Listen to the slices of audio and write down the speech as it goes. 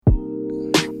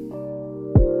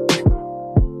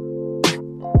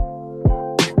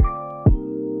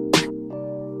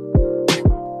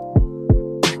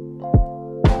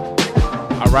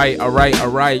All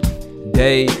right.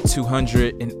 Day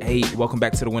 208. Welcome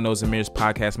back to the Windows and Mirrors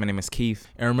podcast. My name is Keith.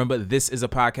 And remember, this is a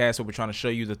podcast where we're trying to show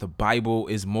you that the Bible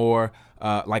is more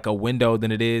like a window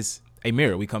than it is a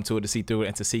mirror. We come to it to see through it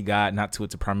and to see God, not to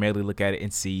it to primarily look at it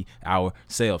and see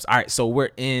ourselves. All right, so we're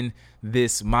in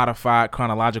this modified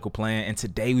chronological plan, and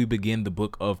today we begin the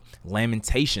book of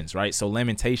Lamentations, right? So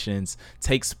Lamentations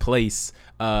takes place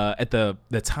at the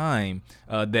time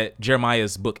that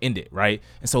Jeremiah's book ended, right?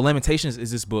 And so Lamentations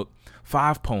is this book,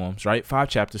 5 poems, right? 5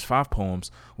 chapters, 5 poems,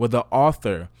 where the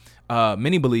author,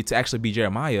 many believe to actually be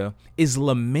Jeremiah, is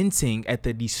lamenting at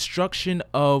the destruction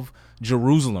of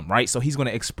Jerusalem, right? So he's going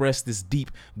to express this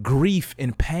deep grief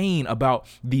and pain about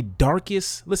the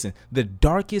darkest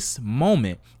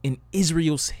moment in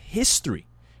Israel's history,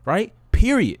 right?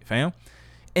 Period, fam.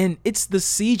 And it's the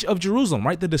siege of Jerusalem,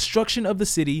 right? The destruction of the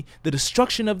city, the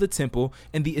destruction of the temple,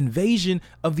 and the invasion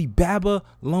of the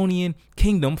Babylonian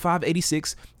kingdom,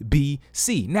 586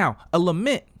 BC. Now, a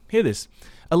lament, hear this.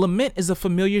 A lament is a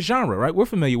familiar genre, right? We're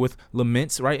familiar with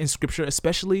laments, right, in scripture,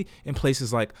 especially in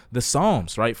places like the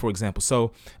Psalms, right, for example.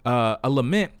 So a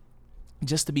lament,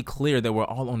 just to be clear that we're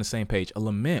all on the same page, a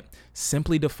lament,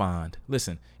 simply defined,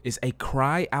 listen, is a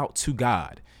cry out to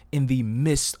God in the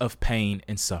midst of pain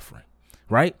and suffering,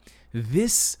 right?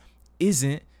 This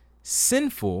isn't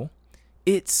sinful,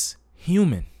 it's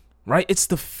human, right? It's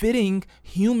the fitting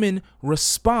human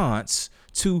response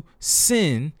to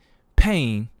sin,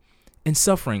 pain, and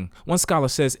suffering. One scholar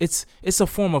says it's a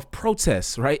form of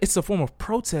protest, right? It's a form of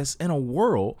protest in a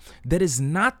world that is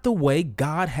not the way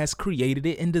God has created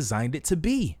it and designed it to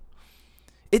be.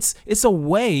 It's a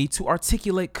way to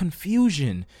articulate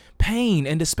confusion, pain,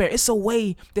 and despair. It's a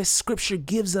way that scripture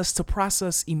gives us to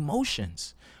process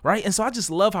emotions, right? And so I just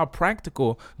love how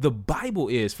practical the Bible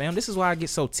is, fam. This is why I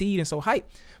get so teed and so hyped,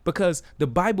 because the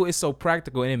Bible is so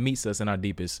practical and it meets us in our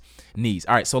deepest needs.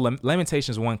 All right, so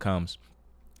Lamentations 1 comes.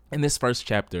 And this first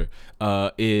chapter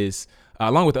is,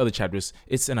 along with the other chapters,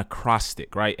 it's an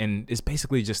acrostic, right? And it's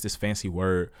basically just this fancy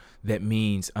word that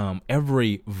means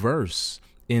every verse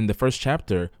in the first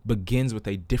chapter begins with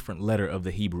a different letter of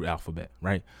the Hebrew alphabet,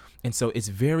 right? And so it's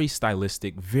very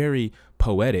stylistic, very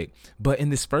poetic. But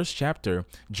in this first chapter,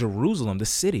 Jerusalem, the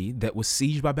city that was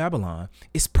sieged by Babylon,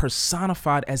 is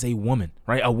personified as a woman,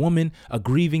 right? A woman, a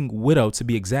grieving widow to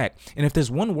be exact. And if there's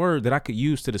one word that I could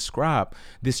use to describe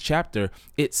this chapter,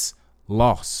 it's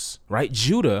loss, right?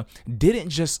 Judah didn't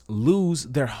just lose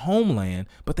their homeland,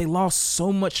 but they lost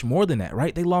so much more than that,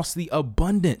 right? They lost the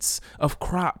abundance of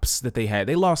crops that they had.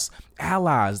 They lost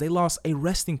allies. They lost a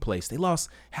resting place. They lost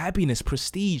happiness,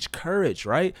 prestige, courage,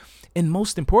 right? And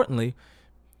most importantly,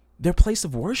 their place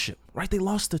of worship, right? They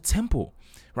lost the temple,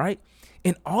 right?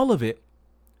 And all of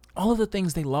the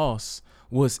things they lost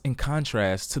was in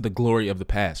contrast to the glory of the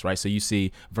past, right? So you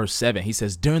see verse 7, he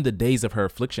says, during the days of her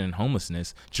affliction and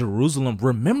homelessness, Jerusalem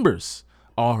remembers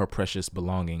all her precious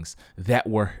belongings that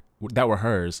were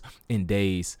hers in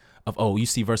days of old. You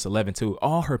see verse 11 too,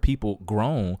 all her people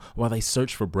groan while they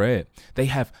search for bread. They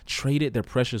have traded their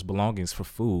precious belongings for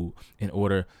food in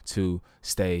order to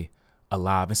stay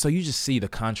alive. And so you just see the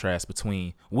contrast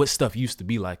between what stuff used to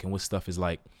be like and what stuff is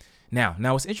like now.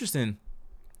 Now what's interesting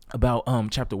about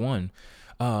chapter 1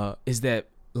 is that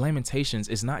Lamentations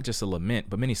is not just a lament,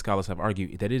 but many scholars have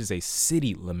argued that it is a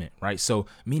city lament, right? So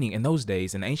meaning in those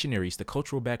days, in the ancient Near East, the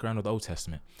cultural background of the Old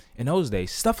Testament, in those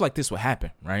days, stuff like this would happen,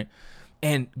 right?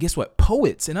 And guess what?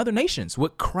 Poets in other nations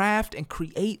would craft and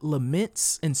create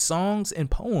laments and songs and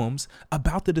poems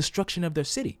about the destruction of their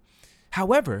city.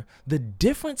 However, the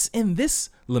difference in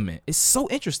this lament is so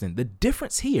interesting. The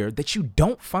difference here that you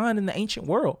don't find in the ancient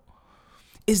world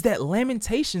is that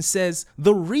Lamentation says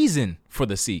the reason for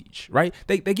the siege, right?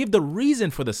 They give the reason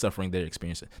for the suffering they're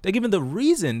experiencing. They're giving the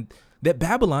reason that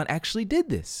Babylon actually did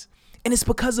this. And it's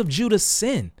because of Judah's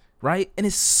sin, right? And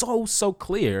it's so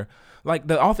clear. Like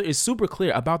the author is super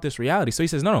clear about this reality. So he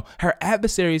says, no, her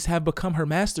adversaries have become her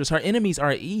masters. Her enemies are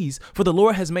at ease, for the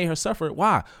Lord has made her suffer.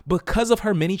 Why? Because of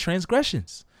her many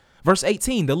transgressions. Verse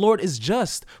 18, the Lord is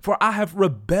just, for I have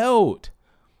rebelled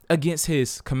against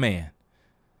his command.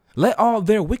 Let all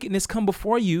their wickedness come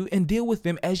before you and deal with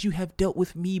them as you have dealt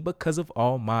with me because of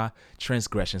all my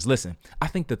transgressions. Listen, I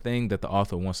think the thing that the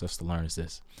author wants us to learn is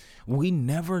this. We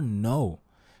never know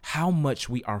how much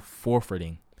we are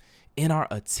forfeiting in our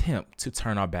attempt to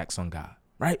turn our backs on God,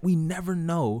 right? We never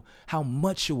know how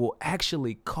much it will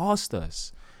actually cost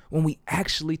us when we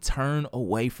actually turn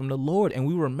away from the Lord. And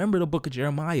we remember the book of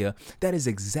Jeremiah. That is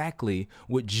exactly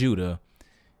what Judah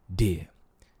did.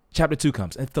 Chapter 2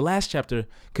 comes. If the last chapter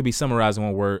could be summarized in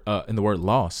one word, in the word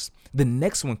loss, the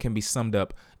next one can be summed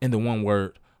up in the one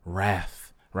word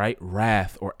wrath, right?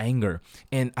 Wrath or anger.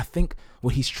 And I think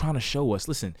what he's trying to show us,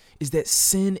 listen, is that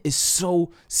sin is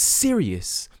so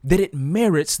serious that it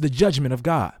merits the judgment of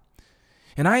God.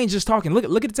 And I ain't just talking. Look at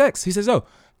the text. He says, oh,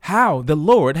 how the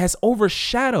Lord has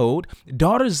overshadowed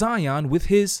daughter Zion with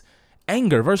his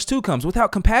anger. Verse 2 comes,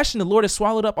 without compassion, the Lord has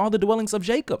swallowed up all the dwellings of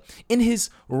Jacob. In his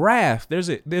wrath, there's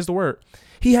the word.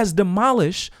 He has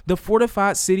demolished the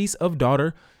fortified cities of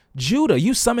daughter Judah.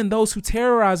 You summon those who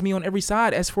terrorize me on every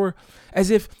side, as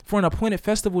if for an appointed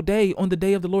festival day on the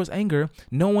day of the Lord's anger,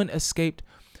 no one escaped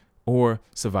or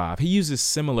survived. He uses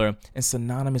similar and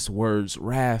synonymous words,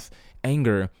 wrath,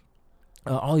 anger,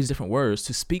 all these different words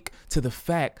to speak to the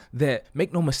fact that,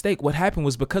 make no mistake, what happened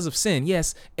was because of sin,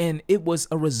 yes, and it was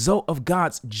a result of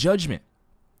God's judgment.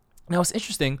 Now, it's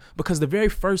interesting because the very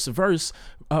first verse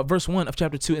 1 of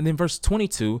chapter 2, and then verse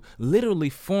 22 literally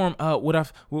form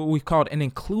what we've called an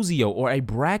inclusio, or a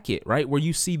bracket, right? Where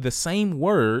you see the same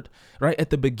word, right, at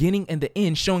the beginning and the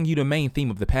end, showing you the main theme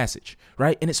of the passage,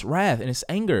 right? And it's wrath and it's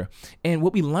anger. And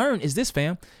what we learn is this,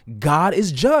 fam: God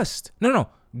is just. No.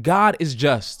 God is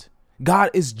just.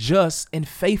 God is just and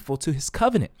faithful to his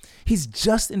covenant. He's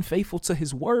just and faithful to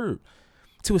his word,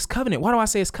 to his covenant. Why do I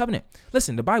say his covenant?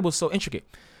 Listen, the Bible is so intricate.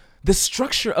 The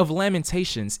structure of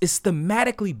Lamentations is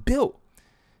thematically built.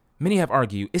 Many have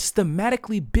argued it's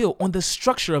thematically built on the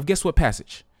structure of, guess what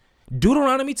passage?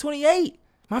 Deuteronomy 28,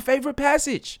 my favorite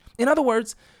passage. In other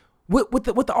words, what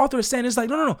the author is saying is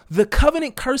like, no. The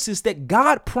covenant curses that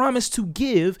God promised to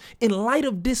give in light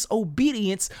of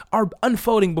disobedience are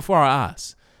unfolding before our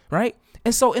eyes, right?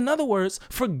 And so, in other words,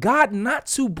 for God not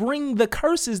to bring the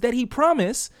curses that he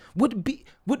promised would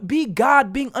be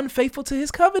God being unfaithful to his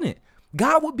covenant.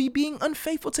 God would be being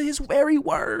unfaithful to his very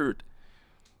word,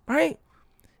 right?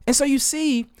 And so you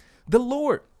see the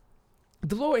Lord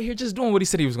here just doing what he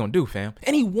said he was going to do, fam.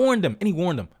 And he warned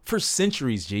them for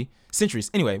centuries, centuries.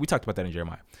 Anyway, we talked about that in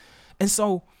Jeremiah. And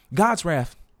so God's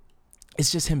wrath is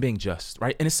just him being just,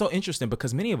 right? And it's so interesting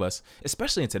because many of us,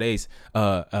 especially in today's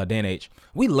day and age,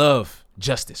 we love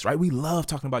justice, right? We love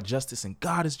talking about justice and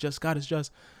God is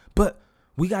just. But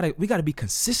we gotta be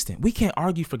consistent. We can't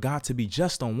argue for God to be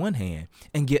just on one hand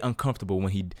and get uncomfortable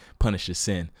when he punishes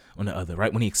sin on the other,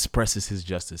 right? When he expresses his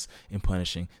justice in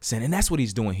punishing sin. And that's what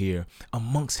he's doing here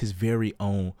amongst his very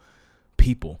own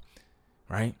people,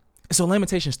 right? And so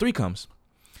Lamentations 3 comes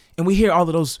and we hear all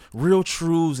of those real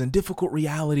truths and difficult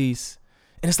realities.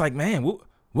 And it's like, man,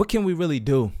 what can we really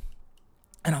do?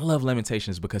 And I love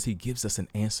Lamentations because he gives us an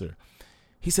answer.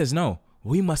 He says, no,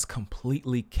 we must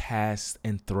completely cast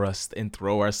and thrust and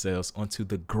throw ourselves onto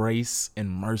the grace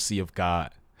and mercy of God.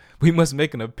 We must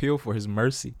make an appeal for his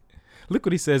mercy. Look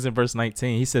what he says in verse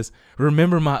 19. He says,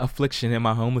 remember my affliction and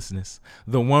my homelessness,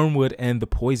 the wormwood and the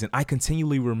poison. I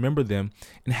continually remember them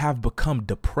and have become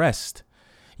depressed.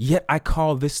 Yet I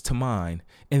call this to mind,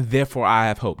 and therefore I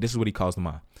have hope. This is what he calls to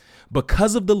mind.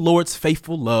 Because of the Lord's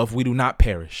faithful love, we do not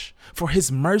perish, for his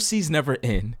mercies never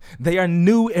end. They are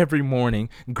new every morning.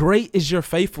 Great is your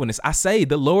faithfulness. I say,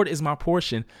 the Lord is my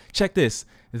portion. Check this.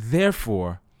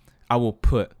 Therefore, I will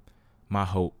put my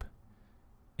hope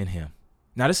in him.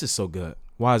 Now, this is so good.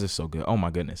 Why is this so good? Oh, my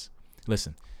goodness.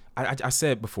 Listen, I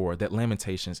said before that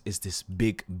Lamentations is this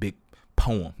big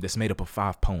poem that's made up of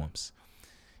 5 poems.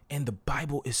 And the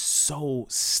Bible is so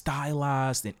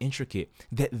stylized and intricate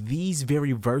that these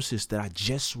very verses that I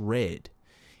just read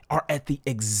are at the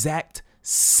exact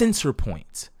center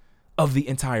point of the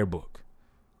entire book.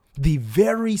 The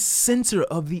very center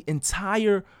of the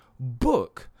entire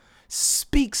book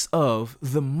speaks of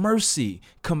the mercy,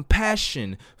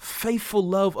 compassion, faithful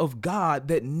love of God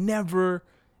that never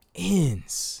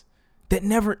ends.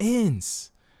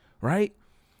 Right?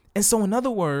 And so, in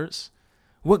other words,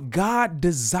 what God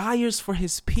desires for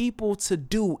his people to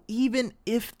do, even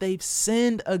if they've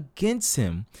sinned against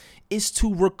him, is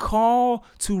to recount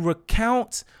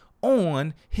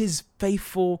on his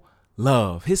faithful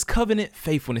love, his covenant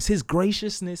faithfulness, his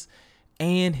graciousness,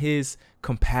 and his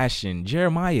compassion.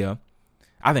 Jeremiah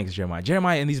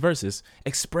in these verses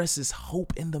expresses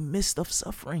hope in the midst of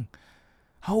suffering.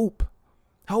 Hope.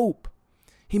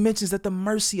 He mentions that the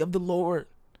mercy of the Lord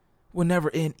will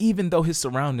never end, even though his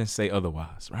surroundings say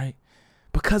otherwise, right?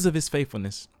 Because of his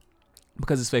faithfulness,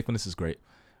 because his faithfulness is great,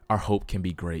 our hope can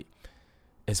be great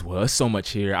as well. There's so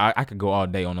much here. I could go all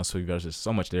day on those 3 verses,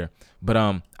 so much there. But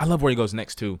I love where he goes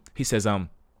next too. He says,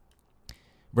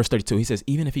 verse 32, he says,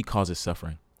 even if he causes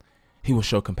suffering, he will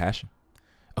show compassion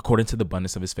according to the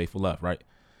abundance of his faithful love, right?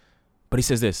 But he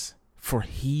says this, for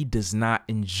he does not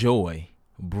enjoy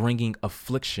bringing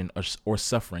affliction or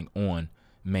suffering on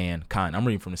mankind. I'm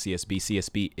reading from the CSB.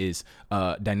 CSB is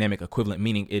dynamic equivalent,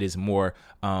 meaning it is more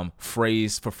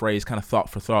phrase for phrase, kind of thought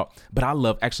for thought. But I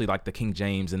love actually like the King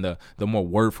James and the more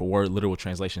word for word literal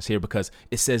translations here, because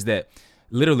it says that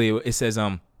literally it says,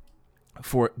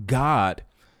 for God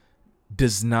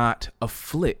does not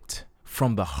afflict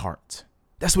from the heart.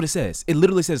 That's what it says. It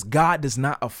literally says God does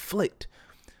not afflict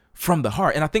from the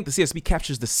heart. And I think the CSB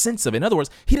captures the sense of it. In other words,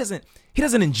 he doesn't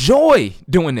enjoy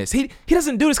doing this. He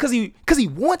doesn't do this because he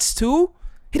wants to.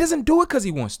 He doesn't do it because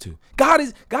he wants to. God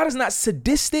is not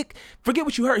sadistic. Forget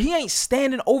what you heard. He ain't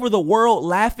standing over the world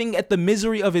laughing at the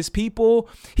misery of his people.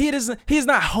 He is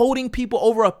not holding people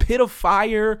over a pit of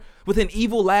fire with an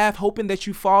evil laugh, hoping that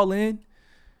you fall in.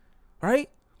 Right?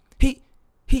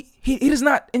 He does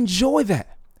not enjoy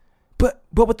that. But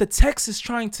what the text is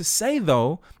trying to say,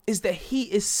 though, is that he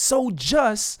is so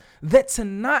just that to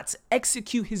not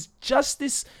execute his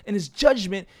justice and his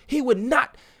judgment, he would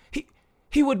not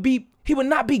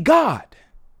be God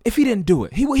if he didn't do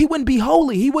it. He wouldn't be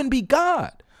holy. He wouldn't be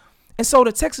God. And so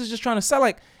the text is just trying to say,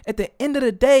 like, at the end of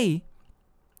the day,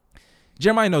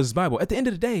 Jeremiah knows his Bible. At the end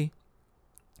of the day,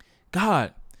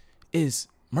 God is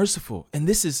merciful. And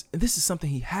this is something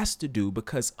he has to do,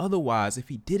 because otherwise, if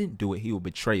he didn't do it, he will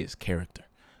betray his character,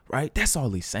 right? That's all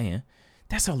he's saying.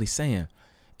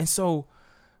 And so,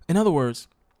 in other words,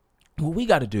 what we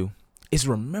got to do is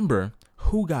remember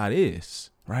who God is,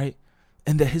 right?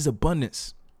 And that his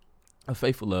abundance of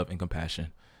faithful love and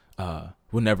compassion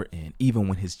will never end, even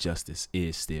when his justice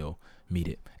is still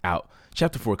meted out.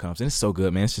 Chapter 4 comes, and it's so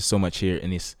good, man. It's just so much here in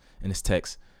this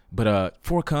text. But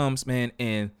 4 comes, man,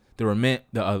 and the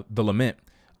lament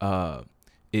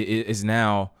is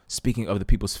now speaking of the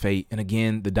people's fate. And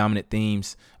again, the dominant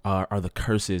themes are the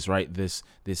curses, right? This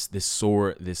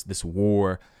sword, this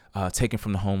war taken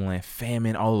from the homeland,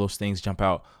 famine, all of those things jump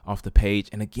out off the page.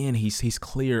 And again, he's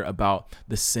clear about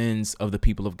the sins of the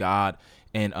people of God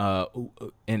and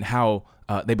how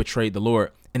they betrayed the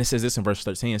Lord. And it says this in verse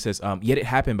 13. It says, yet it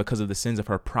happened because of the sins of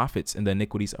her prophets and the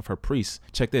iniquities of her priests.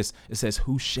 Check this. It says,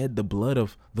 who shed the blood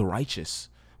of the righteous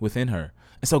within her.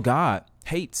 And so God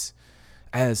hates,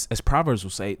 as Proverbs will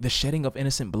say, the shedding of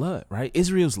innocent blood, right?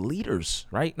 Israel's leaders,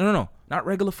 right? No, not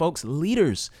regular folks.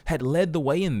 Leaders had led the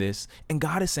way in this. And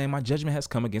God is saying, my judgment has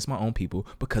come against my own people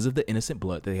because of the innocent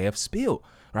blood that they have spilled,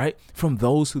 right? From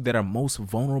those that are most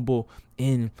vulnerable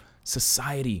in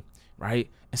society, right?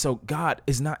 And so God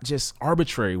is not just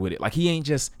arbitrary with it. Like he ain't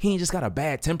just got a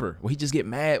bad temper where he just get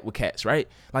mad with cats, right?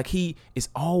 Like he is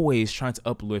always trying to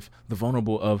uplift the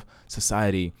vulnerable of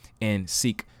society and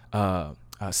see to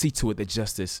it that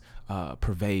justice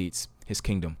pervades his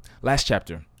kingdom. Last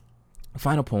chapter,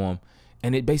 final poem,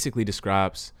 and it basically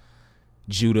describes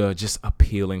Judah just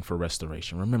appealing for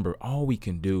restoration. Remember, all we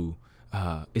can do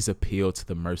is appeal to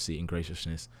the mercy and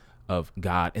graciousness of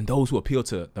God, and those who appeal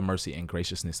to the mercy and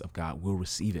graciousness of God will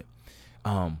receive it.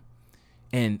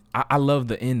 And I love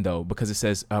the end, though, because it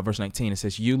says, verse 19, it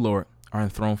says, you, Lord, are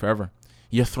enthroned forever.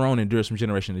 Your throne endures from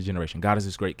generation to generation. God is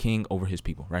this great king over his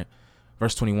people, right?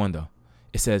 Verse 21, though,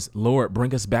 it says, Lord,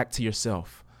 bring us back to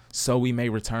yourself so we may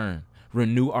return.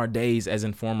 Renew our days as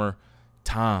in former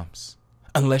times,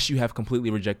 unless you have completely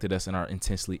rejected us and are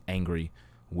intensely angry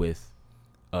with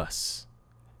us.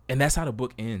 And that's how the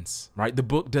book ends, right? The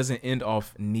book doesn't end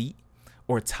off neat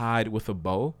or tied with a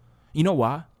bow. You know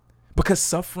why? Because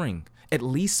suffering, at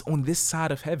least on this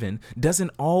side of heaven,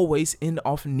 doesn't always end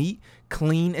off neat,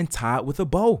 clean, and tied with a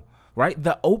bow, right?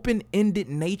 The open-ended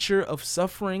nature of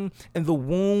suffering and the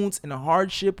wounds and the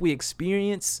hardship we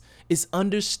experience is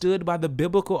understood by the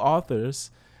biblical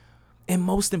authors. And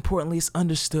most importantly, it's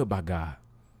understood by God,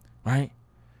 right?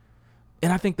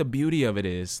 And I think the beauty of it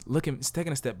is,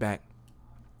 taking a step back,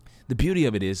 the beauty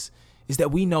of it is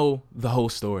that we know the whole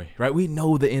story, right? We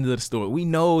know the end of the story. We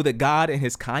know that God in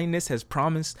his kindness has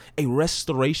promised a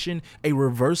restoration, a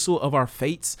reversal of our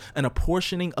fates, an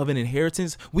apportioning of an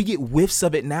inheritance. We get whiffs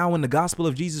of it now in the gospel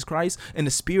of Jesus Christ and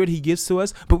the spirit he gives to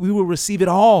us, but we will receive it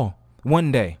all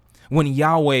one day when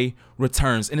Yahweh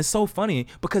returns. And it's so funny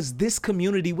because this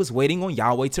community was waiting on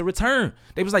Yahweh to return.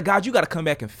 They was like, God, you got to come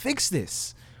back and fix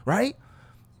this, right?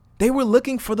 They were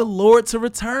looking for the Lord to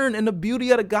return. And the beauty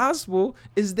of the gospel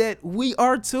is that we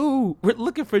are too. We're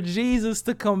looking for Jesus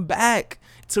to come back,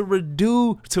 to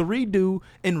redo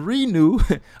and renew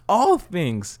all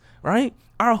things, right?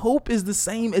 Our hope is the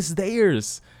same as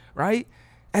theirs, right?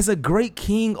 As a great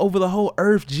king over the whole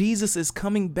earth, Jesus is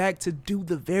coming back to do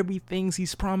the very things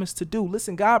he's promised to do.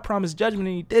 Listen, God promised judgment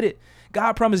and he did it.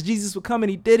 God promised Jesus would come and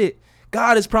he did it.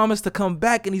 God has promised to come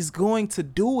back and he's going to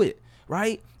do it.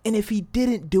 right? And if he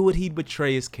didn't do it, he'd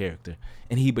betray his character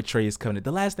and he'd betray his covenant.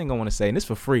 The last thing I want to say, and this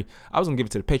for free, I was going to give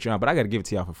it to the Patreon, but I got to give it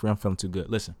to y'all for free. I'm feeling too good.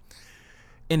 Listen,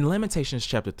 in Lamentations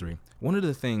chapter 3, one of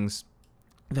the things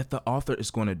that the author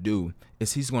is going to do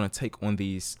is he's going to take on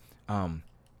these kind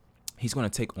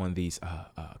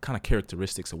of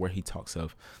characteristics of where he talks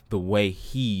of the way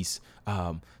he's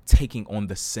taking on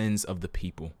the sins of the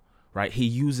people, right? He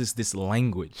uses this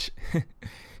language.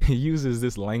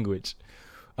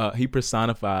 He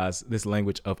personifies this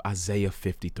language of Isaiah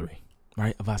 53,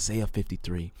 right? Of Isaiah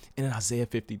 53. And in Isaiah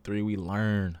 53, we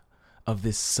learn of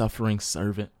this suffering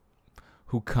servant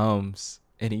who comes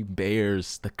and he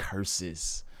bears the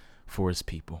curses for his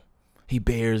people. He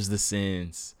bears the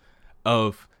sins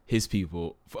of his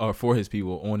people, or for his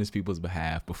people, on his people's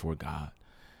behalf before God.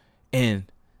 And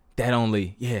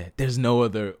there's no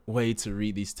other way to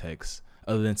read these texts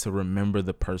other than to remember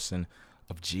the person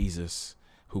of Jesus,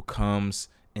 who comes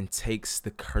and takes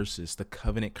the curses, the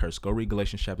covenant curse. Go read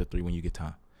Galatians chapter 3 when you get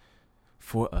time,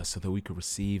 for us, so that we could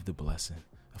receive the blessing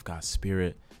of God's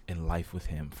Spirit and life with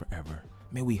him forever.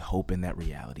 May we hope in that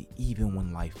reality, even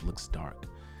when life looks dark.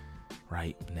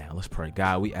 Right now, let's pray.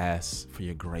 God, we ask for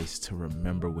your grace to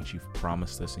remember what you've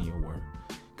promised us in your word.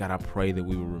 God, I pray that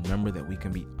we will remember that we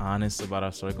can be honest about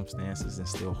our circumstances and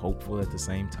still hopeful at the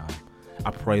same time.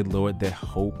 I pray, Lord, that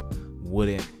hope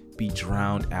wouldn't be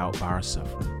drowned out by our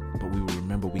suffering, but we will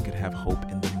remember we could have hope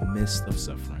in the midst of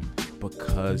suffering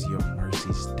because your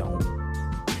mercies don't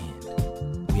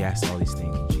end. We ask all these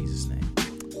things in Jesus' name.